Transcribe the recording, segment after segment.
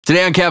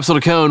Today on Capsule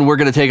to Cone, we're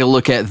going to take a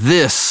look at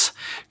this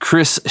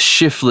Chris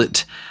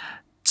Shiflett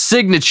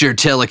signature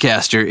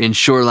Telecaster in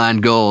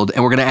Shoreline Gold,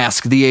 and we're going to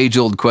ask the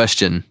age-old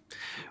question,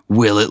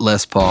 will it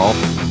Les Paul?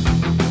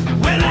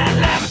 Will it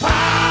Les Paul?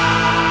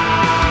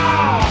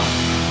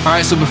 All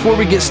right, so before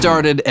we get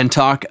started and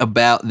talk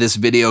about this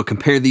video,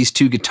 compare these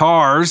two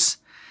guitars,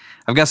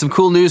 I've got some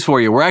cool news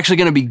for you. We're actually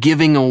going to be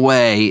giving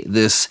away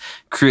this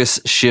Chris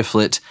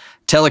Shiflett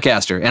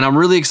Telecaster, and I'm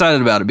really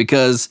excited about it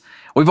because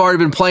we've already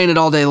been playing it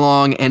all day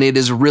long, and it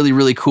is really,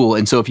 really cool.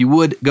 And so if you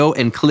would, go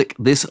and click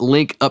this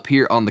link up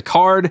here on the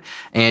card,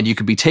 and you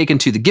could be taken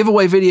to the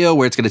giveaway video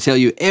where it's going to tell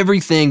you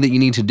everything that you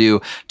need to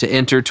do to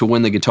enter to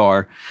win the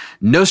guitar.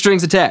 No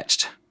strings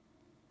attached,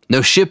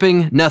 no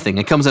shipping, nothing.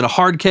 It comes in a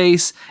hard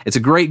case. It's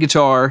a great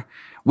guitar.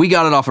 We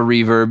got it off of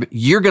Reverb.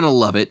 You're going to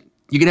love it.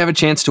 You can have a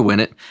chance to win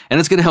it, and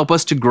it's going to help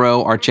us to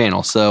grow our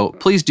channel. So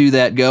please do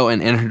that. Go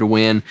and enter to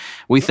win.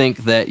 We think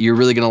that you're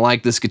really going to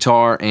like this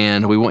guitar,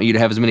 and we want you to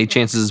have as many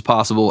chances as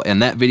possible,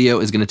 and that video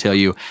is going to tell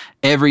you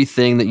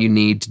everything that you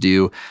need to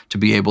do to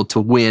be able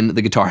to win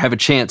the guitar, have a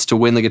chance to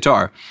win the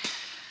guitar.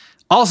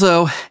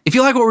 Also, if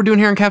you like what we're doing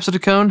here on Capsule to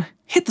Cone,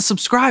 hit the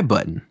subscribe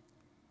button.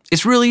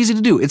 It's really easy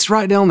to do. It's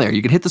right down there.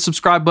 You can hit the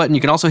subscribe button.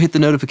 You can also hit the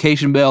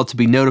notification bell to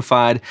be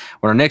notified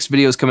when our next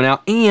video is coming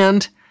out,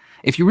 and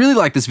if you really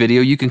like this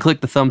video, you can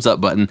click the thumbs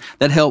up button.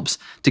 That helps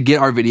to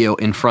get our video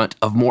in front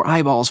of more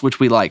eyeballs,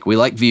 which we like. We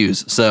like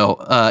views.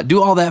 So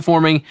do all that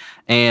for me,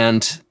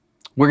 and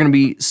we're going to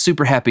be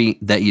super happy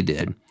that you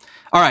did.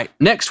 All right,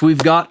 next we've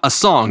got a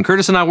song.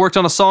 Curtis and I worked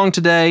on a song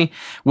today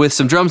with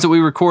some drums that we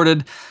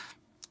recorded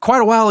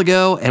quite a while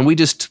ago, and we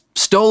just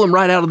stole them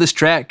right out of this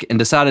track and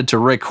decided to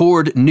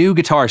record new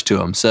guitars to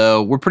them.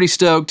 So we're pretty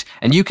stoked,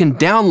 and you can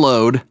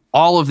download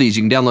all of these.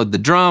 You can download the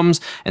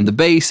drums and the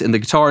bass and the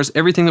guitars,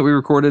 everything that we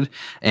recorded,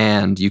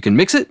 and you can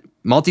mix it,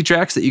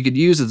 multi-tracks that you could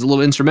use as a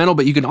little instrumental,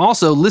 but you can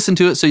also listen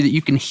to it so that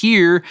you can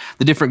hear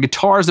the different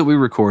guitars that we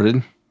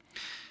recorded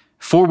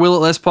for Will It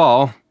Les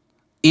Paul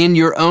in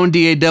your own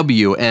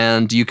DAW,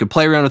 and you can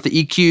play around with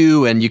the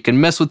EQ, and you can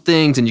mess with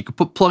things, and you can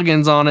put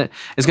plugins on it.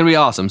 It's gonna be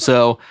awesome.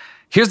 So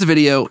here's the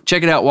video,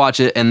 check it out,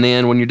 watch it, and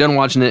then when you're done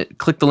watching it,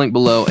 click the link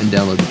below and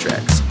download the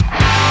tracks.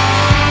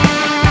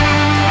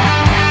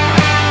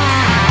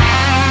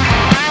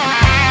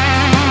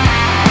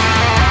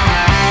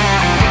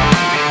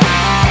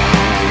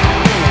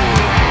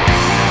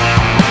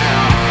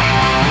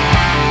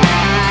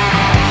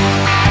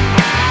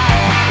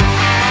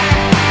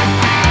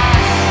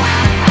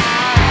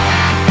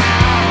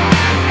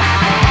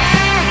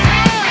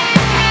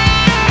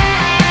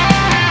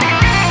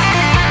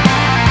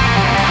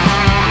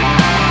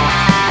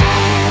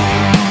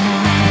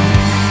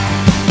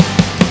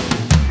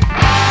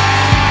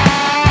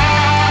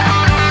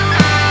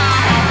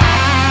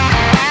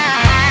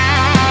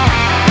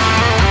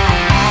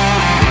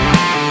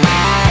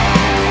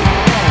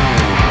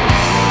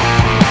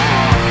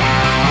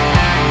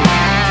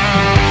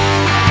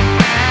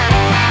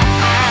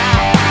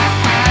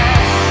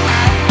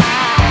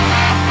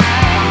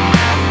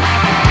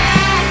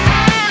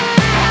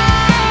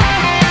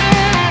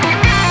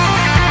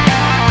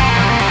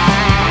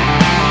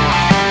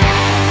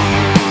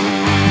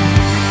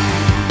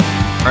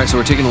 All right, so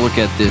we're taking a look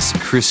at this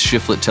Chris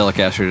Shiflett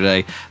Telecaster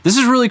today. This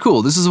is really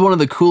cool. This is one of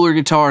the cooler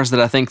guitars that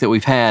I think that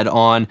we've had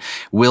on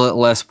Will It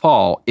Les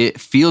Paul. It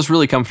feels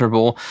really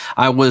comfortable.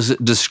 I was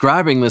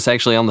describing this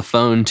actually on the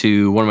phone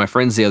to one of my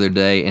friends the other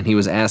day, and he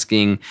was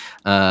asking,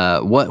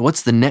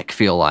 what's the neck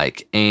feel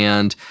like?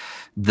 And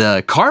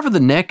the carve of the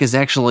neck is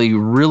actually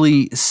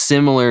really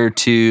similar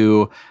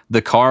to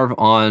the carve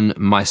on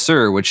my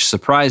Sur, which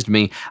surprised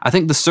me. I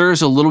think the Sur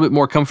is a little bit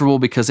more comfortable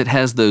because it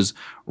has those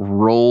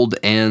rolled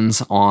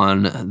ends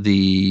on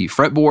the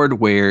fretboard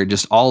where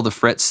just all the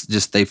frets,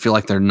 they feel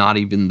like they're not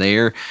even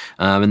there.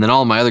 And then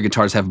all of my other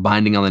guitars have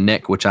binding on the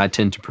neck, which I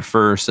tend to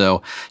prefer.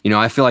 So, you know,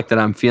 I feel like that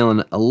I'm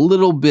feeling a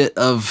little bit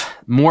of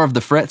more of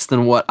the frets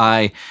than what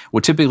I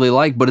would typically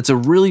like, but it's a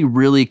really,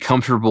 really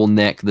comfortable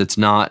neck that's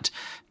not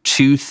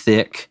too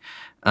thick,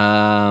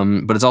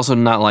 but it's also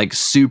not like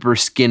super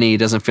skinny. It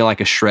doesn't feel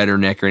like a shredder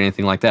neck or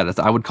anything like that.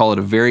 I would call it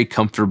a very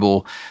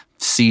comfortable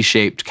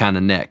C-shaped kind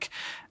of neck.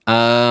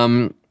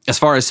 As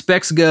far as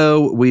specs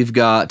go, we've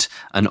got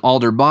an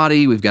alder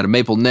body, we've got a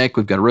maple neck,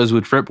 we've got a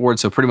rosewood fretboard,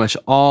 so pretty much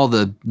all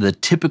the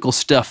typical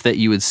stuff that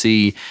you would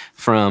see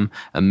from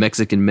a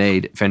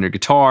Mexican-made Fender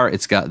guitar.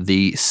 It's got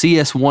the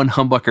CS1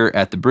 humbucker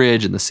at the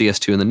bridge and the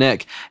CS2 in the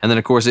neck, and then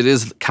of course it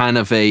is kind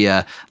of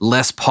a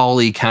Les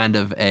Paul-y kind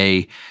of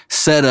a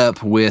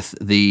setup with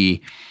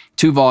the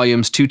 2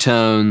 volumes, 2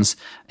 tones,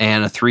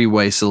 and a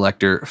 3-way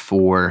selector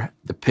for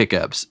the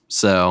pickups.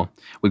 So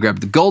we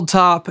grabbed the gold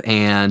top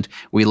and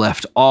we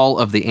left all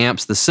of the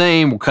amps the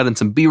same. We'll cut in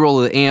some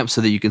B-roll of the amps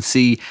so that you can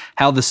see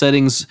how the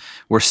settings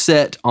were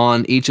set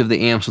on each of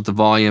the amps with the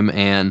volume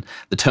and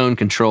the tone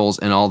controls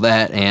and all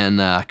that.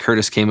 And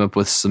Curtis came up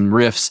with some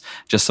riffs,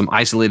 just some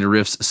isolated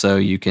riffs, so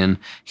you can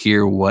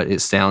hear what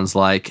it sounds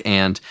like.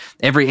 And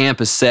every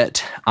amp is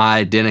set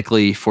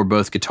identically for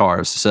both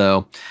guitars.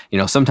 So, you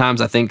know,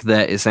 sometimes I think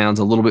that it sounds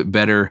a little bit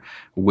better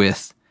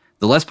with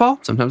the Les Paul.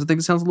 Sometimes I think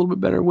it sounds a little bit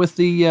better with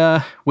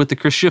the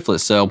Chris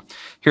Shiflett. So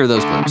here are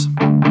those clips.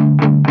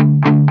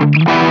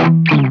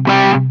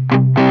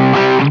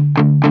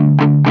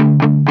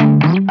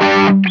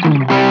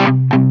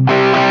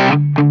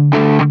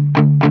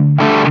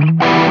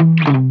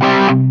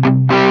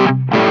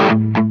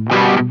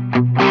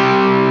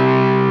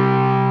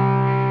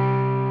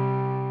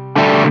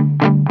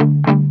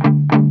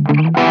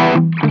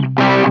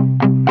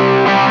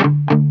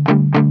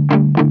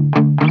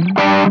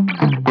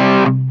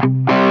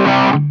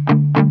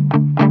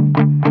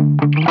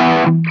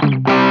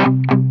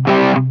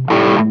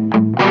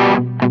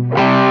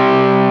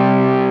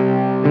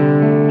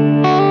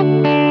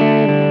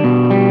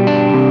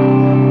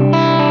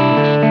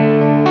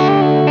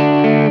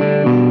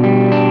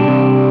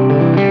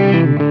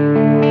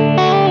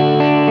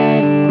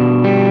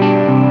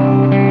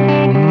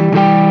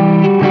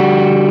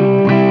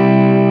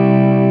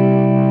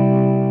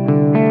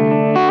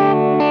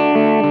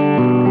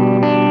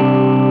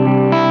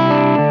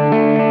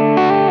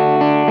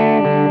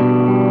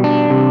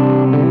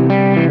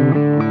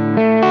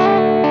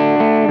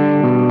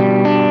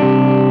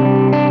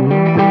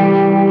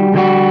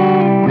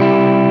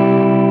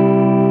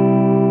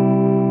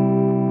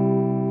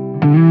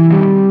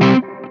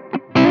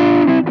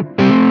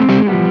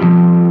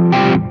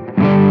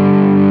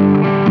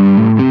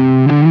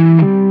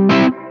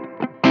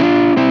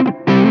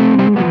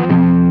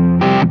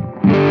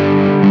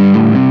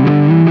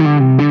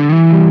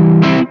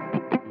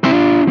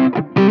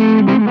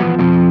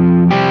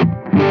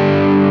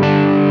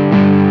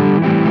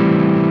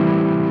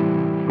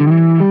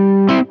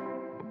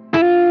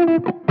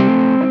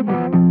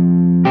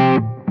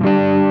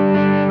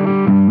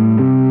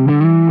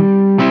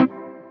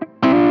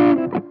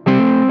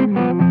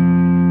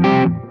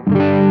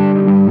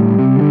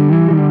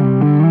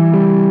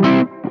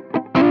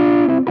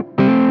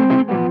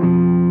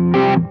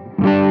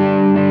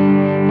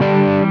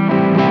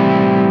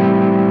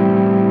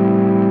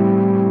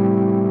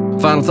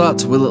 Final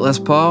thoughts, will it Les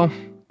Paul?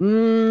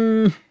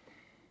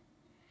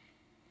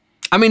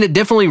 I mean, it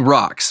definitely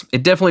rocks.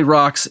 It definitely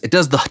rocks. It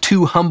does the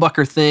two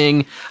humbucker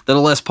thing that a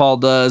Les Paul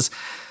does.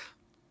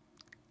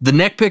 The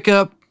neck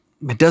pickup,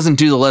 it doesn't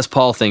do the Les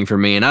Paul thing for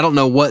me, and I don't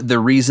know what the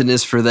reason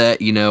is for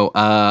that. You know,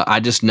 I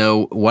just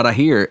know what I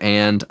hear,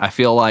 and I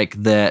feel like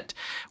that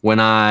when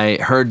I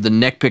heard the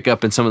neck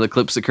pickup in some of the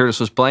clips that Curtis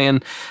was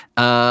playing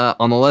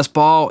on the Les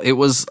Paul, it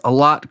was a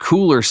lot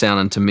cooler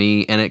sounding to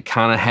me, and it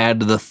kind of had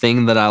the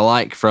thing that I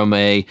like from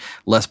a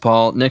Les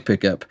Paul neck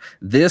pickup.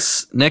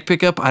 This neck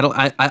pickup,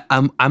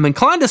 I'm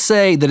inclined to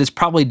say that it's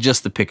probably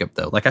just the pickup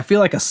though. Like I feel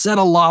like a set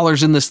of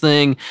Lawlers in this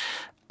thing,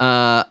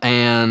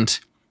 and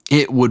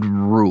it would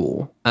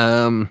rule.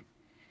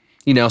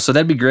 You know, so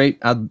that'd be great.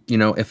 You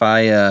know, if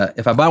I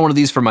buy one of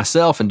these for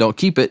myself and don't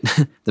keep it,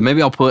 then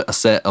maybe I'll put a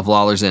set of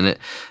Lawlers in it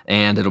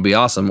and it'll be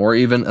awesome. Or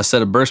even a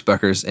set of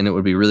Burstbuckers and it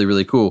would be really,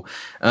 really cool.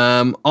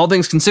 All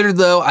things considered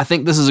though, I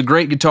think this is a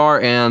great guitar,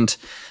 and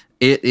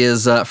it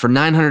is for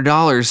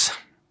 $900.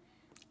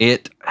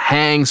 It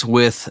hangs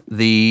with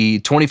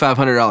the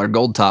 $2,500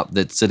 gold top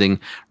that's sitting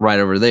right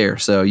over there.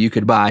 So you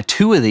could buy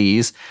two of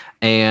these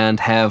and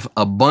have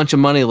a bunch of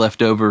money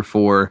left over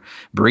for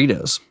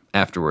burritos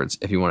afterwards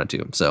if you wanted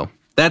to. So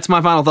that's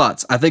my final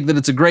thoughts. I think that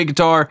it's a great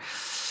guitar.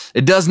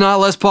 It does not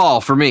Les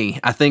Paul for me.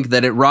 I think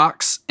that it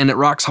rocks, and it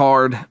rocks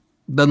hard.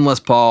 Doesn't Les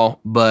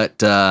Paul,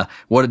 but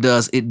what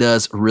it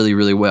does really,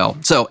 really well.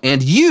 So,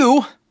 and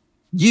you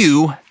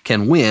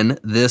can win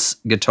this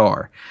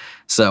guitar.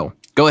 So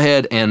go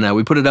ahead and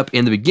we put it up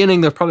in the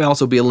beginning. There'll probably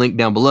also be a link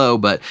down below,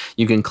 but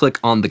you can click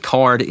on the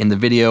card in the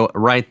video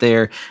right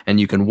there, and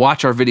you can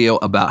watch our video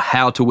about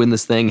how to win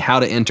this thing, how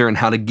to enter, and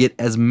how to get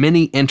as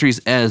many entries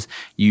as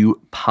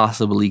you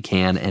possibly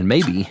can, and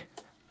maybe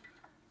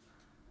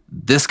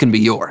this can be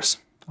yours.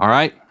 All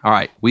right? All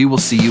right. We will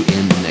see you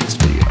in the next video.